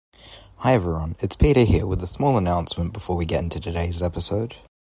Hi everyone, it's Peter here with a small announcement before we get into today's episode.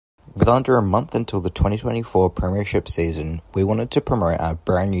 With under a month until the 2024 Premiership season, we wanted to promote our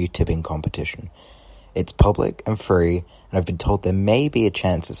brand new tipping competition. It's public and free, and I've been told there may be a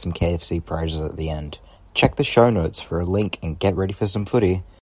chance at some KFC prizes at the end. Check the show notes for a link and get ready for some footy.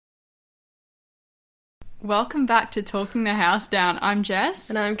 Welcome back to Talking the House Down. I'm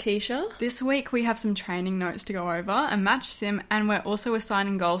Jess. And I'm Keisha. This week we have some training notes to go over, a match sim, and we're also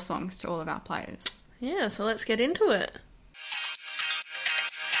assigning goal songs to all of our players. Yeah, so let's get into it.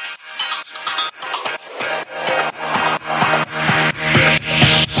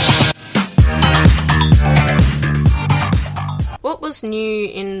 What was new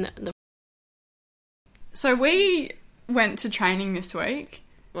in the... So we went to training this week.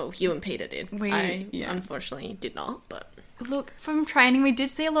 Well, you and Peter did. I unfortunately did not, but... Look, from training we did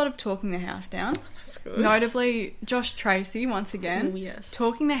see a lot of Talking the House Down. That's good. Notably, Josh Tracy, once again. Oh, yes.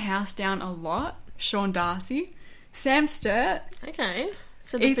 Talking the House Down a lot. Sean Darcy. Sam Sturt. Okay.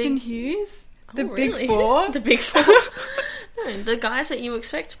 So Ethan Hughes. The really? Big Four. The Big Four. No, the guys that you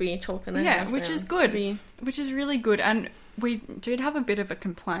expect to be talking the house which down. is good. Which is really good. And we did have a bit of a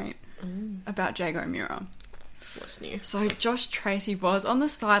complaint about Jago Mira. What's new? So Josh Tracy was on the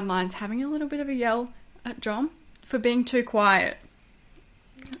sidelines having a little bit of a yell at John for being too quiet.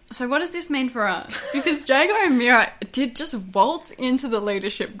 So what does this mean for us? Because Jago Mira did just waltz into the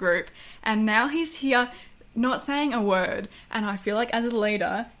leadership group, and now he's here not saying a word, and I feel like as a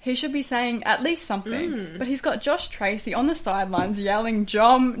leader he should be saying at least something. But he's got Josh Tracy on the sidelines yelling,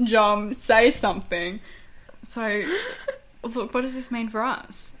 Jom, say something. So look, what does this mean for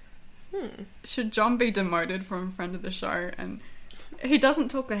us? Should John be demoted from friend of the show? And he doesn't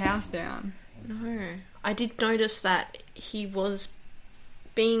talk the house down. No. I did notice that he was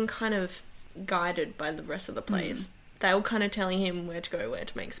being kind of guided by the rest of the players. They were kind of telling him where to go, where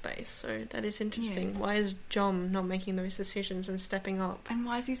to make space. So that is interesting. Yeah. Why is John not making those decisions and stepping up? And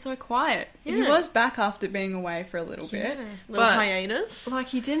why is he so quiet? Yeah. He was back after being away for a little bit. Little hiatus. Like,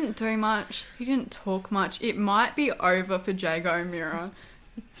 he didn't do much. He didn't talk much. It might be over for Jago Mira.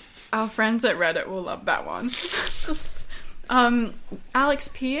 Our friends at Reddit will love that one. Alex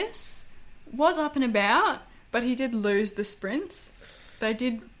Pearce was up and about, but he did lose the sprints. They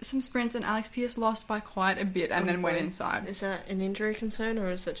did some sprints and Alex Pearce lost by quite a bit and then went inside. Is that an injury concern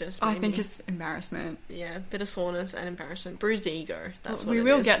or is it just I think it's embarrassment. Yeah, bit of soreness and embarrassment. Bruised ego, that's what we it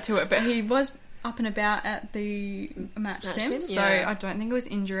will is. Get to it, but he was up and about at the match sim, so I don't think it was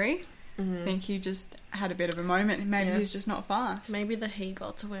injury. I think he just had a bit of a moment. Maybe he's just not fast. Maybe the heat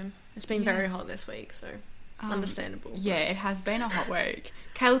got to him. It's been very hot this week, so understandable. Yeah, it has been a hot week.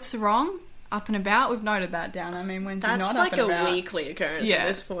 Caleb Sarong, up and about. We've noted that down. I mean, when's he not up and about? That's like a weekly occurrence at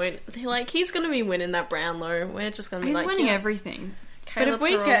this point. He's going to be winning that Brownlow. We're just going to be he's winning everything. Caleb but if we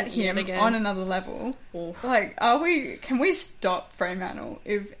Sarong get him on another level, can we stop Fremantle?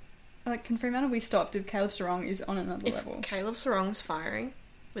 Can Fremantle be stopped if Caleb Sarong is on another level? Caleb Sarong's firing,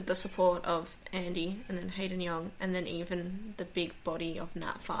 with the support of Andy and then Hayden Young and then even the big body of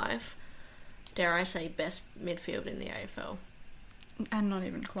Nat 5, dare I say best midfield in the AFL. And not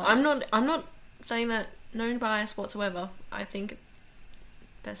even close. I'm not saying that, no bias whatsoever. I think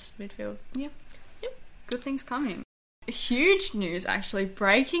best midfield. Yep. Good things coming. Huge news, actually.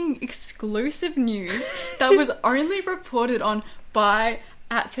 Breaking exclusive news that was only reported on by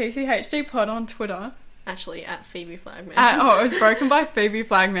 @TTHD Pod on Twitter. Actually, at Phoebe Flagmantle. It was broken by Phoebe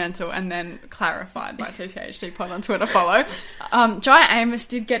Flagmantle and then clarified by TTHD Pod on Twitter. Follow. Jai Amos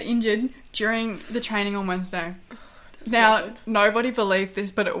did get injured during the training on Wednesday. Now, nobody believed this,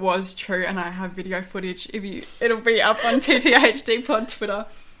 but it was true, and I have video footage. It'll be up on TTHD Pod Twitter.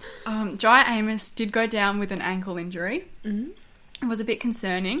 Jai Amos did go down with an ankle injury. It was a bit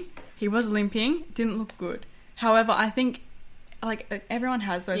concerning. He was limping. Didn't look good. However, I think everyone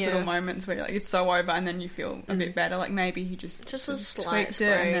has those little moments where it's so over and then you feel a bit better. Like maybe he just a slight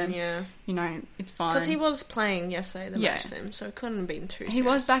sprain, and then, it's fine. Because he was playing yesterday, the match sim, so it couldn't have been too serious. He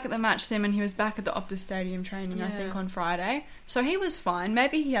was back at the match sim and he was back at the Optus Stadium training, I think, on Friday. So he was fine.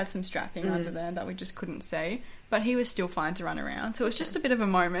 Maybe he had some strapping under there that we just couldn't see. But he was still fine to run around. So it was just a bit of a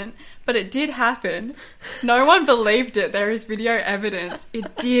moment. But it did happen. No one believed it. There is video evidence.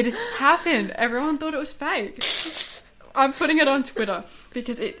 It did happen. Everyone thought it was fake. I'm putting it on Twitter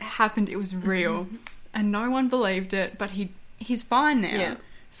because it happened. It was real. And no one believed it. But he's fine now. Yeah.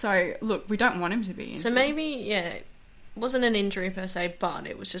 So, look, we don't want him to be injured. So maybe, it wasn't an injury per se, but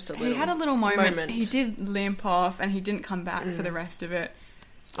it was just a little... He had a little moment. He did limp off and he didn't come back for the rest of it.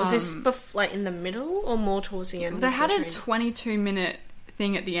 Was this in the middle or more towards the end? They had a 22-minute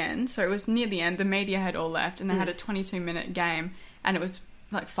thing at the end, so it was near the end. The media had all left, and they had a 22-minute game, and it was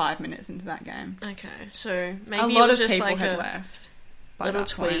like 5 minutes into that game. Okay, so maybe a it lot was of just people like had a left. By little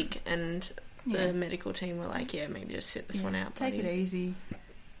that point. tweak, and the Yeah. medical team were like, yeah, maybe just sit this one out, Take buddy. it easy.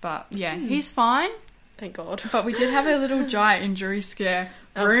 But yeah, he's fine. Thank God. But we did have a little giant injury scare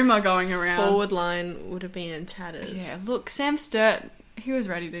Our rumor going around. Forward line would have been in tatters. Yeah, look, Sam Sturt, he was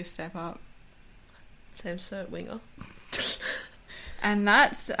ready to step up. Sam Sturt winger. And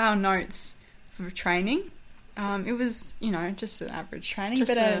that's our notes for training. It was, just an average training,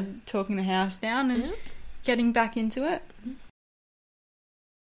 Just but talking the house down and Yeah. getting back into it.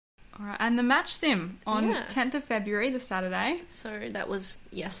 All right, and the match sim on Yeah. 10th of February, the Saturday. So that was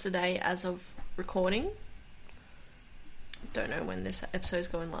yesterday as of recording. Don't know when this episode's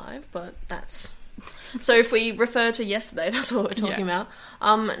going live, but that's... So if we refer to yesterday, that's what we're talking about.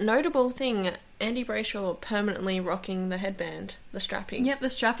 Notable thing, Andy Brayshaw permanently rocking the headband, the strapping. Yep, the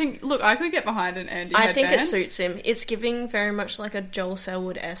strapping. Look, I could get behind an Andy I think it headband. suits him. It's giving very much like a Joel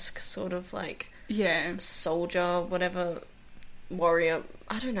Selwood-esque sort of like Yeah. soldier, whatever, warrior.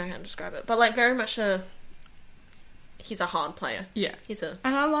 I don't know how to describe it, but like very much he's a hard player. Yeah. He's a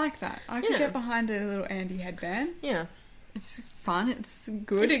And I like that. I could Yeah. get behind a little Andy headband. yeah. It's fun. It's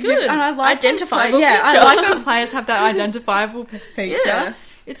good. It's It good. gives- and I like Identifiable Yeah, feature. I like when players have that identifiable feature. Yeah.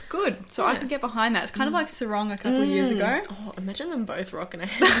 It's good. So I Yeah. could get behind that. It's kind of like Sarong a couple of years ago. Oh, imagine them both rocking a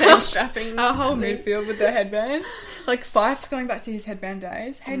headband strapping. Our whole midfield with their headbands. Like Fife's going back to his headband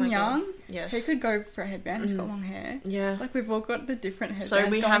days. Hayden my God. Young, Yes. he could go for a headband. He's got long hair. Yeah. Like we've all got the different headbands So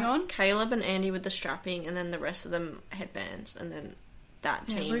we going have on. Caleb and Andy with the strapping, and then the rest of them headbands, and then that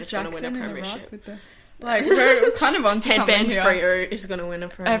Yeah, team Luke is going to win a Jackson in the premiership. ruck with the, like we're kind of onto something Headband here. Freo is going to win a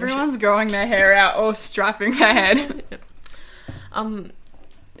premiership. Everyone's growing their hair out or strapping their head. Um.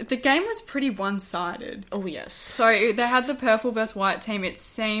 The game was pretty one-sided. Oh yes. So they had the purple versus white team. It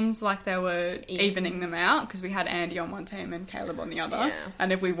seemed like they were evening them out because we had Andy on one team and Caleb on the other. Yeah.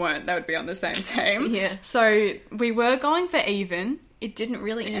 And if we weren't, they would be on the same team. Yeah. So we were going for even. It didn't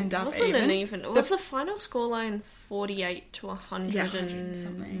really end up wasn't even. an even. Was the final scoreline 48 to 109?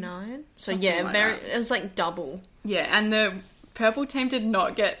 something. So Something yeah, like very. that. It was like double. Yeah, and the purple team did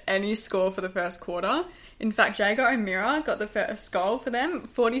not get any score for the first quarter. In fact, Jago O'Meara got the first goal for them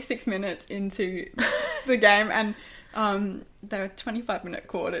 46 minutes into the game, and they were 25-minute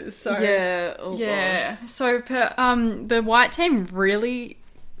quarters. So Yeah. Oh yeah. So the white team really,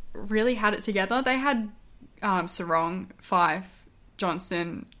 really had it together. They had Sarong, Fife,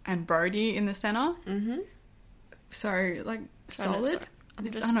 Johnson, and Brody in the centre. Mm-hmm. So like solid. I'm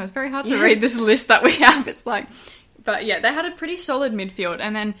It's, just- I know it's very hard to read this list that we have. It's like, but yeah, they had a pretty solid midfield,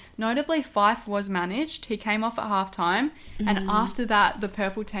 and then notably Fife was managed. He came off at half time, and after that, the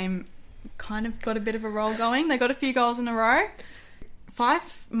purple team kind of got a bit of a roll going. They got a few goals in a row.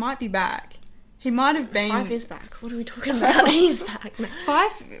 Fife might be back. He might have been. Fife is back. What are we talking about? He's back. No.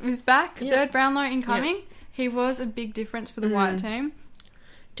 Fife is back. Yeah. Third Brownlow incoming. He was a big difference for the white team.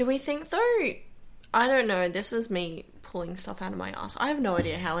 Do we think though? I don't know. This is me pulling stuff out of my ass. I have no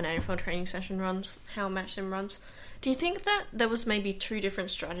idea how an AFL training session runs, how a match sim runs. Do you think that there was maybe two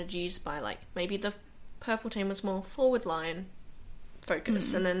different strategies by like maybe the purple team was more forward line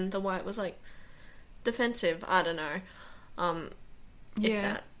focused and then the white was like defensive? I don't know.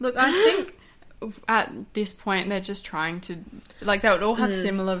 That. Look, I think at this point they're just trying to, like, they would all have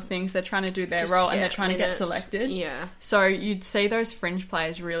similar things. They're trying to do their Just role and they're get trying to get minutes. selected. Yeah. So you'd see those fringe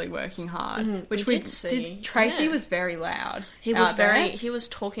players really working hard, which we we did see. Tracy Yeah. was very loud. He was out there. he was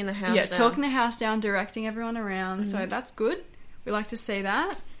talking the house Yeah, down. talking the house down, directing everyone around. So that's good. We like to see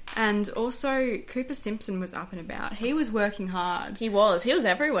that. And also, Cooper Simpson was up and about. He was working hard. He was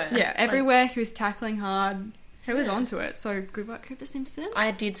everywhere. Yeah, Like, everywhere. He was tackling hard. He was onto it. So good work, Cooper Simpson.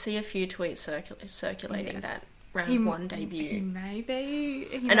 I did see a few tweets circulating that round one debut. He may be.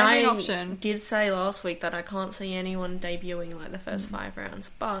 He And may I be an option. did say last week that I can't see anyone debuting like the first 5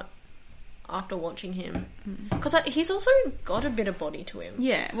 rounds, but after watching him, because he's also got a bit of body to him.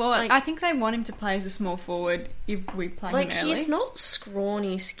 Yeah, well, Like- I think they want him to play as a small forward if we play Like him early. he's not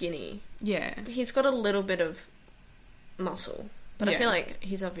scrawny, skinny. Yeah. He's got a little bit of muscle, but I Yeah. feel like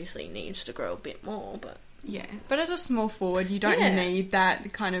he's obviously needs to grow a bit more. But Yeah, but as a small forward, you don't Yeah. need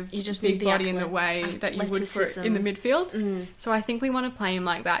that kind of You just big need the body in the way that you would for in the midfield. So I think we want to play him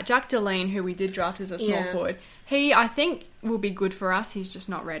like that. Jack Deline, who we did draft as a small Yeah. forward, he I think will be good for us. He's just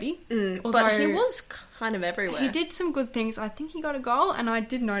not ready. but he was kind of everywhere. He did some good things. I think he got a goal, and I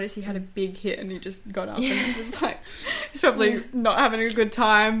did notice he had a big hit, and he just got up and he was like, he's probably not having a good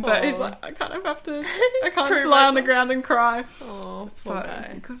time, but he's Aw. like, I kind of have to, I can't Prove lie on the myself. ground and cry. Oh, poor But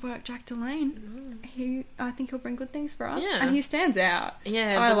guy. good work, Jack Deline. I think he'll bring good things for us, Yeah. and he stands out.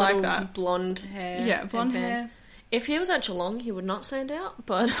 Yeah, I the like little that. blonde hair. Yeah, blonde headband. hair. If he was at Geelong, he would not stand out,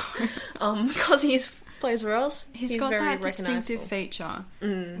 but because he's plays for us, He's got very that distinctive recognisable.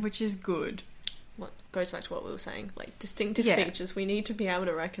 feature, which is good. What goes back to what we were saying, like distinctive Yeah. features. We need to be able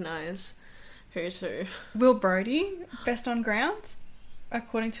to recognise who's who. Will Brodie, best on grounds,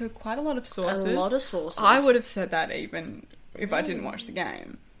 according to quite a lot of sources. A lot of sources. I would have said that even if I didn't watch the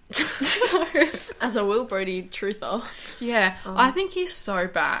game. So, as a Will Brodie truther, Yeah, I think he's so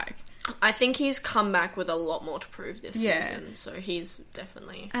back. I think he's come back with a lot more to prove this Yeah. season. So he's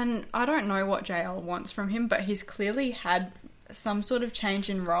definitely. And I don't know what JL wants from him, but he's clearly had some sort of change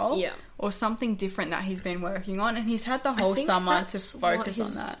in role Yeah. or something different that he's been working on, and he's had the I whole think summer to that's focus what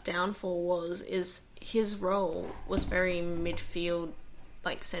on his that. downfall is his role was very midfield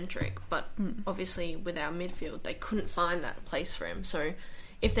like centric, but obviously with our midfield they couldn't find that place for him. So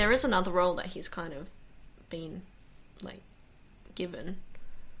if there is another role that he's kind of been like given,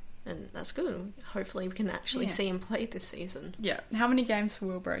 then that's good. Hopefully we can actually Yeah. see him play this season. Yeah. How many games for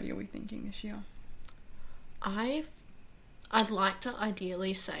Will Brodie are we thinking this year? I'd like to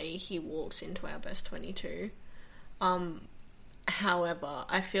ideally say he walks into our best 22. However,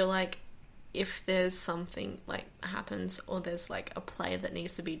 I feel like if there's something like happens or there's like a player that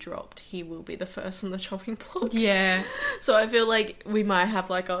needs to be dropped, he will be the first on the chopping block. Yeah. So I feel like we might have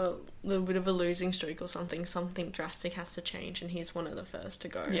like a little bit of a losing streak or something. Something drastic has to change, and he's one of the first to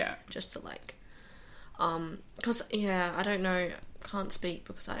go. Yeah. Just to like, because yeah, I don't know, can't speak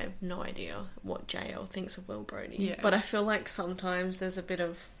because I have no idea what JL thinks of Will Brodie. Yeah. But I feel like sometimes there's a bit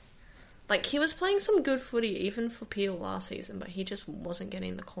of like he was playing some good footy even for Peel last season, but he just wasn't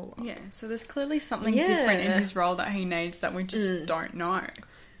getting the call up. Yeah. So there's clearly something Yeah. different in his role that he needs that we just don't know.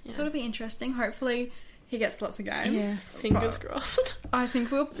 Yeah. So it'll be interesting. Hopefully he gets lots of games. Yeah, fingers crossed. I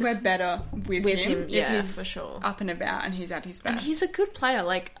think we're better with him. yeah, if he's for sure. up and about and he's at his best. And he's a good player.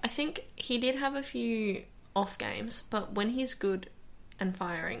 Like, I think he did have a few off games, but when he's good and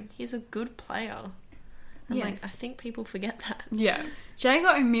firing, he's a good player. And, Yeah. like, I think people forget that. Yeah.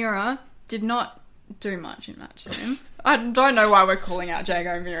 Jago O'Meara did not do much in match sim. I don't know why we're calling out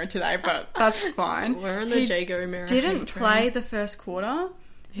Jago O'Meara today, but that's fine. We're in the He Jago O'Meara didn't hate train. play the first quarter.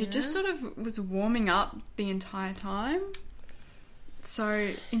 He Yeah. just sort of was warming up the entire time.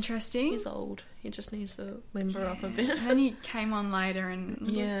 So interesting. He's old. He just needs to limber up a bit. And then he came on later and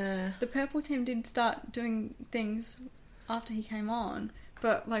Yeah. the purple team did start doing things after he came on.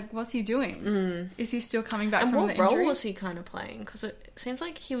 But, like, what's he doing? Is he still coming back And from what the injury? role was he kind of playing? Because it seems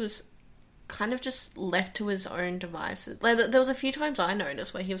like he was kind of just left to his own devices. Like, there was a few times I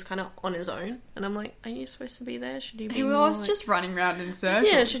noticed where he was kind of on his own, and I'm like, are you supposed to be there? Should you be He more, was like... just running around in circles.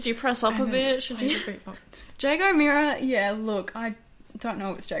 Yeah, should you press up a And then bit? Should play you... the beatbox. Jago O'Meara, yeah, look, I don't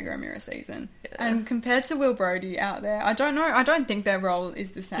know it's Jago O'Meara season. Yeah. And compared to Will Brodie out there, I don't know. I don't think their role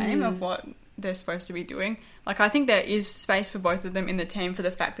is the same of what they're supposed to be doing. Like, I think there is space for both of them in the team for the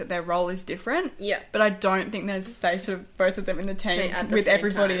fact that their role is different. Yeah. But I don't think there's space for both of them in the team At the with same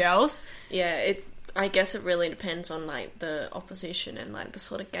everybody time. else. Yeah, I guess it really depends on, like, the opposition and, like, the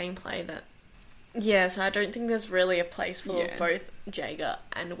sort of gameplay that... Yeah, so I don't think there's really a place for Yeah. both Jager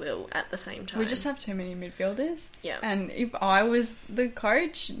and Will at the same time. We just have too many midfielders. Yeah. And if I was the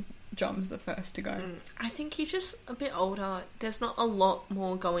coach, Jom's the first to go. I think he's just a bit older. There's not a lot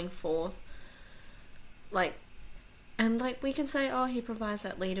more going forth. Like, and, like, we can say, oh, he provides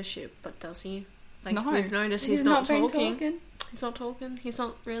that leadership, but does he? Like, No. we've noticed he's not been talking. He's not talking. He's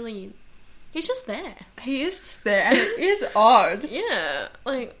not really... He's just there. He is just there, and it is odd. Yeah,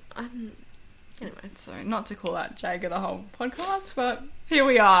 like, anyway. So, not to call out Jager the whole podcast, but here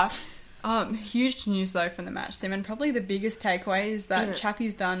we are. Huge news, though, from the match sim, and probably the biggest takeaway is that Yeah.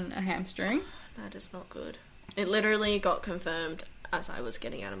 Chappie's done a hamstring. That is not good. It literally got confirmed as I was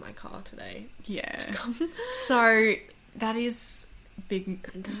getting out of my car today. Yeah. So, that is big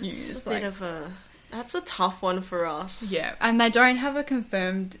That's news. a bit of a... That's a tough one for us. Yeah, and they don't have a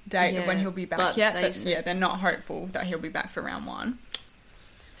confirmed date of when Yeah, he'll be back but yet, they but said- yeah, they're not hopeful that he'll be back for round one.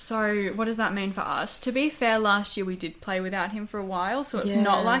 So, what does that mean for us? To be fair, last year we did play without him for a while, so it's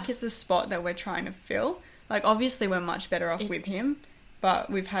not Yeah. like it's a spot that we're trying to fill. Like, obviously we're much better off with him, but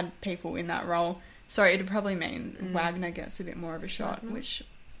we've had people in that role. So it'd probably mean Wagner gets a bit more of a shot, which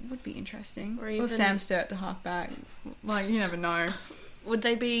would be interesting. Or Or, even- Sam Sturt to half back. Like, you never know. Would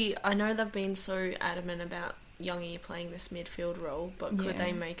they be... I know they've been so adamant about Youngie playing this midfield role, but could Yeah.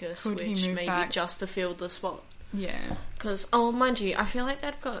 they make a Could he switch move maybe back? just to fill the spot? Yeah. Because, oh, mind you, I feel like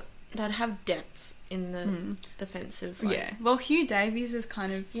they'd have depth in the defensive. Like, Yeah. Well, Hugh Davies is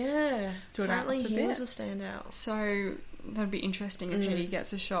kind of... Yeah. Stood out Apparently a he bit. was a standout. So that'd be interesting if Hetty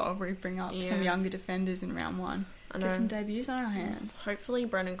gets a shot or we bring up some Yeah. younger defenders in round one. I Get know. some debuts on our hands. Hopefully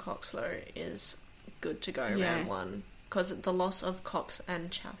Brendan Cox, though, is good to go round one. Because the loss of Cox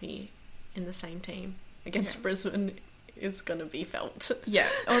and Chappie in the same team against Brisbane is going to be felt. Yeah.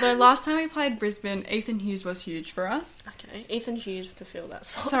 Although last time we played Brisbane, Ethan Hughes was huge for us. Okay, Ethan Hughes to fill that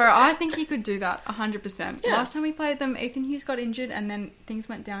spot. So I think he could do that 100%. Yeah. Last time we played them, Ethan Hughes got injured and then things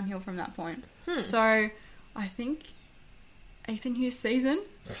went downhill from that point. So I think Ethan Hughes' season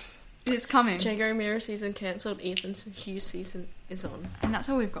is coming. Jago O'Meara season cancelled, Ethan Hughes season is on. And that's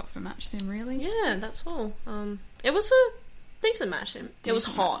all we've got for Match Sim, really. Yeah, that's all. It was a decent match sim. It was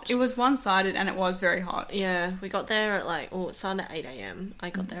hot. It was one-sided and it was very hot. Yeah, we got there at like, it started at 8 a.m.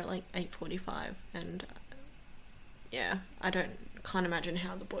 I got there at like 8:45 and I can't imagine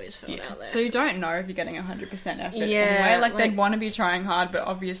how the boys felt out there. So you don't know if you're getting 100% effort Yeah, anyway. Like they'd like- want to be trying hard, but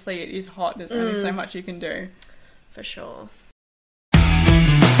obviously it is hot. There's only so much you can do. For sure. Yeah,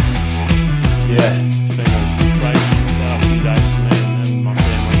 it's been a great few days for me and my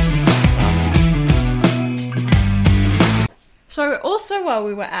family. So also while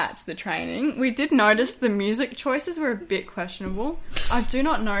we were at the training, we did notice the music choices were a bit questionable. I do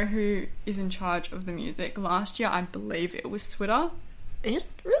not know who is in charge of the music. Last year, I believe it was Twitter. Is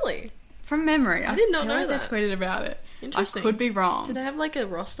really? From memory. I did not feel know like that. They tweeted about it. Interesting. I could be wrong. Do they have like a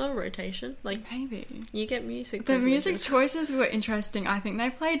roster rotation? Like, Maybe. you get music. The music privileges. choices were interesting. I think they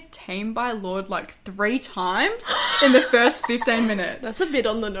played Team by Lord like 3 times in the first 15 minutes. That's a bit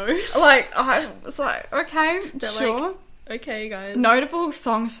on the nose. Like, I was like, okay, They're sure. like, okay, guys. Notable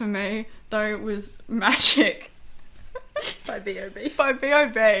songs for me, though, was Magic By B.O.B. by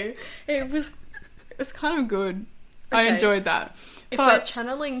B.O.B. It was kind of good. I Okay. enjoyed that. If we're But,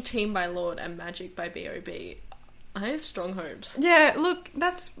 channeling Team by Lord and Magic by B.O.B., I have strong hopes. yeah, look,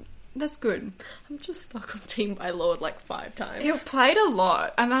 that's good. I'm just stuck on Team by Lord like 5 times. It played a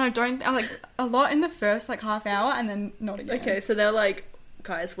lot, and then a lot in the first, like, half hour, and then not again. Okay, so they're like,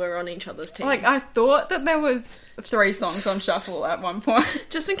 guys, we're on each other's team. Like, I thought that there was 3 songs on shuffle at one point.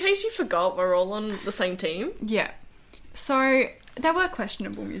 Just in case you forgot, we're all on the same team. Yeah. So, there were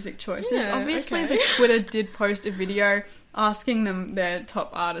questionable music choices. Yeah, Obviously, okay. the Twitter did post a video asking them their top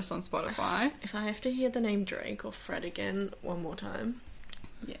artists on Spotify. If I have to hear the name Drake or Fred again one more time.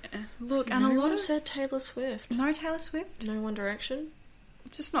 Yeah. Look, and No a lot one of... said Taylor Swift. No Taylor Swift? No One Direction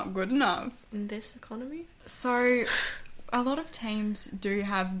Just not good enough. in this economy. So, a lot of teams do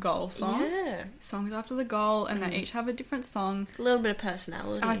have goal songs. Yeah. Songs after the goal, and they each have a different song. A little bit of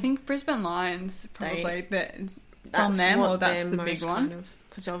personality. And I think Brisbane Lions, probably, from that's them, what or that's they're the big most one.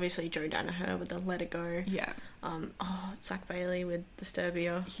 Because obviously Joe Danaher with the Let It Go. Yeah. Zach Bailey with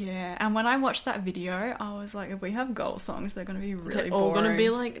Disturbia. Yeah, and when I watched that video, I was like, if we have goal songs, they're going to be really They're all boring. going to be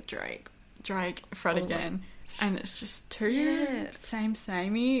like Drake. Drake, Fred all again. And it's just too Yeah.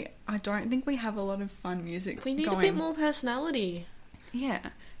 samey. I don't think we have a lot of fun music We need going. a bit more personality. Yeah.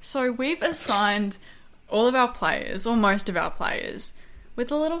 So we've assigned all of our players, or most of our players,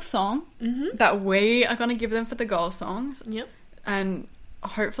 with a little song that we are going to give them for the goal songs. Yep. And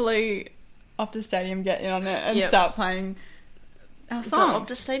hopefully Optus Stadium get in on it and Yep. start playing our The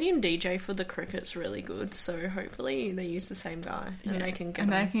songs. Stadium DJ for the cricket's really good, so hopefully they use the same guy and Yeah, they can get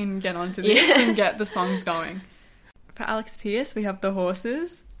and on. they can get onto this Yeah. and get the songs going. For Alex Pierce, we have The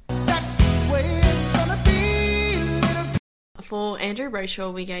Horses. For Andrew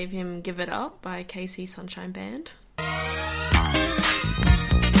Brayshaw, we gave him Give It Up by KC Sunshine Band.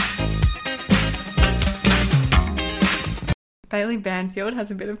 Bailey Banfield has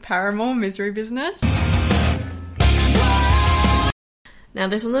a bit of Paramore, Misery Business. Now,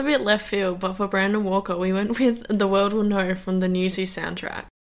 this one's a bit left field, but for Brandon Walker, we went with The World Will Know from the Newsies soundtrack.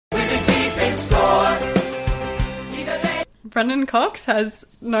 Brendan Cox has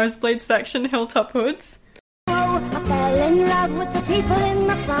Nosebleed Section, Hilltop Hoods. I fell in love with the people in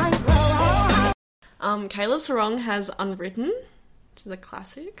the front row. Caleb Sarong has Unwritten, which is a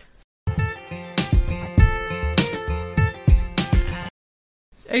classic.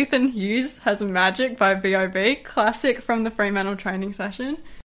 Ethan Hughes has Magic by B.O.B, classic from the Fremantle training session.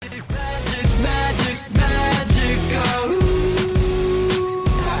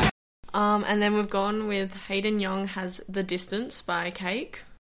 And then we've gone with Hayden Young has The Distance by Cake.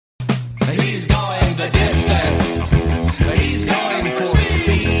 He's going the distance. He's going for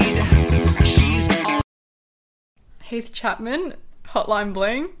speed. She's Heath Chapman, Hotline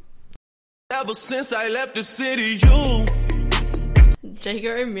Bling. ever since I left the city, you.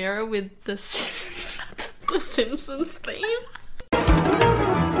 Jago O'Meara with the Simpsons theme.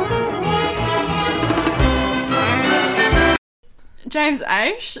 James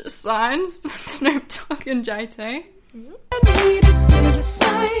Aish signs Snoop Dogg and JT.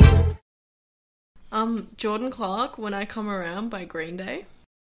 Jordan Clark, When I Come Around by Green Day.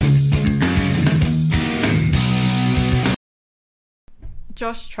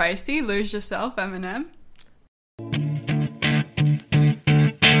 Josh Tracy, Lose Yourself, Eminem.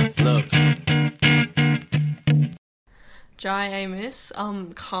 Look. Jai Amos,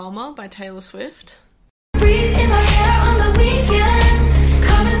 Karma by Taylor Swift. Breeze in my hair on the weekend.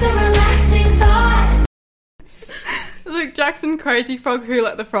 Karma's a relaxing thought. Luke Jackson, Crazy Frog, Who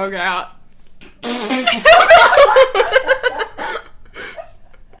Let the Frog Out.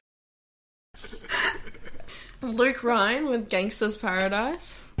 Luke Ryan with Gangsta's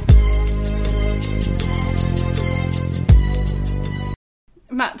Paradise.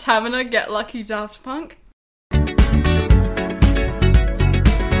 Matt Taverner, Get Lucky, Daft Punk.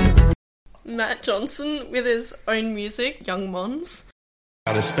 Matt Johnson with his own music, Young Mons.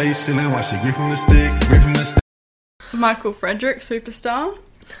 Out of space chillin', watch it grip from the stick, grip from the stick. Michael Frederick, Superstar.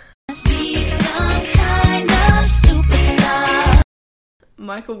 Be some kind of superstar.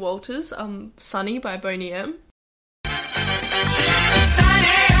 Michael Walters, Sunny by Boney M.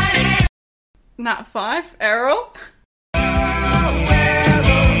 Nat 5, Errol.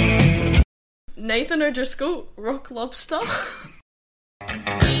 Nathan O'Driscoll, Rock Lobster.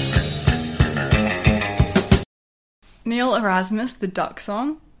 Neil Erasmus, The Duck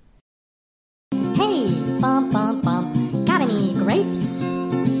Song. Hey, bum bum bum, got any grapes?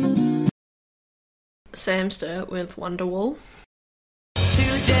 Sam Sturt with Wonderwall.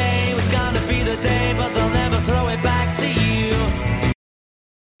 Today was gonna be the day, but they'll never throw it back to you.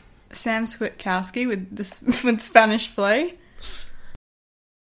 Sam Switkowski with Spanish Flea.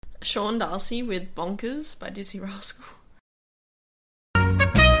 Sean Darcy with Bonkers by Dizzy Rascal.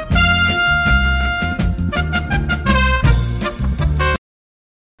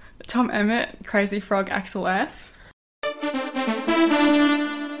 Tom Emmett, Crazy Frog, Axel F.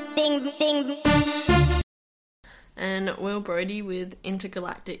 Ding, ding. And Will Brody with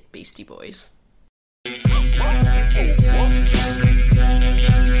Intergalactic Beastie Boys.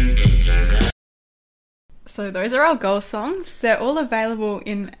 So those are our goal songs. They're all available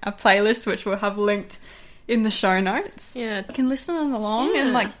in a playlist which we'll have linked in the show notes. Yeah. You can listen along and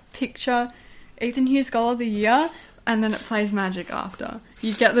Yeah. like picture Ethan Hughes' goal of the year, and then it plays magic after.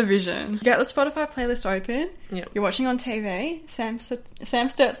 You get the vision. You get the Spotify playlist open. Yep. You're watching on TV. Sam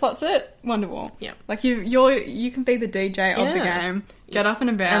Sturt slots it. Wonderful. Yep. Like you can be the DJ of the Yeah. game. Get up and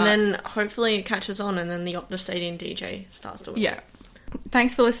about. And then hopefully it catches on, and then the Optus Stadium DJ starts doing yeah.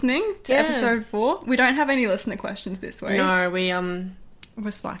 Thanks for listening to Yeah. episode 4. We don't have any listener questions this week. No,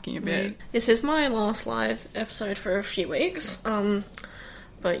 We're slacking a bit. this is my last live episode for a few weeks.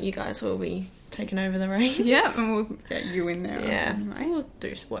 But you guys will be taking over the reins. Yeah, and we'll get you in there. Yeah. Anyway.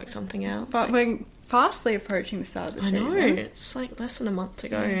 We'll work something out. But we're fastly approaching the start of the I season. know, it's like less than a month to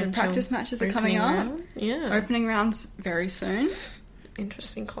go. The until practice matches are coming opening up. round. Yeah. Opening rounds very soon.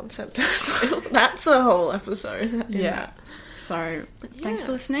 Interesting concept. That's a whole episode. in Yeah. that. So, But thanks yeah.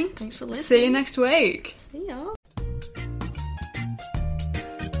 for listening. Thanks for listening. See you next week. See ya.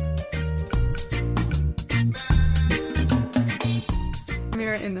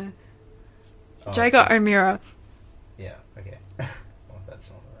 Mirror in there. Jago O'Meara. Yeah, okay.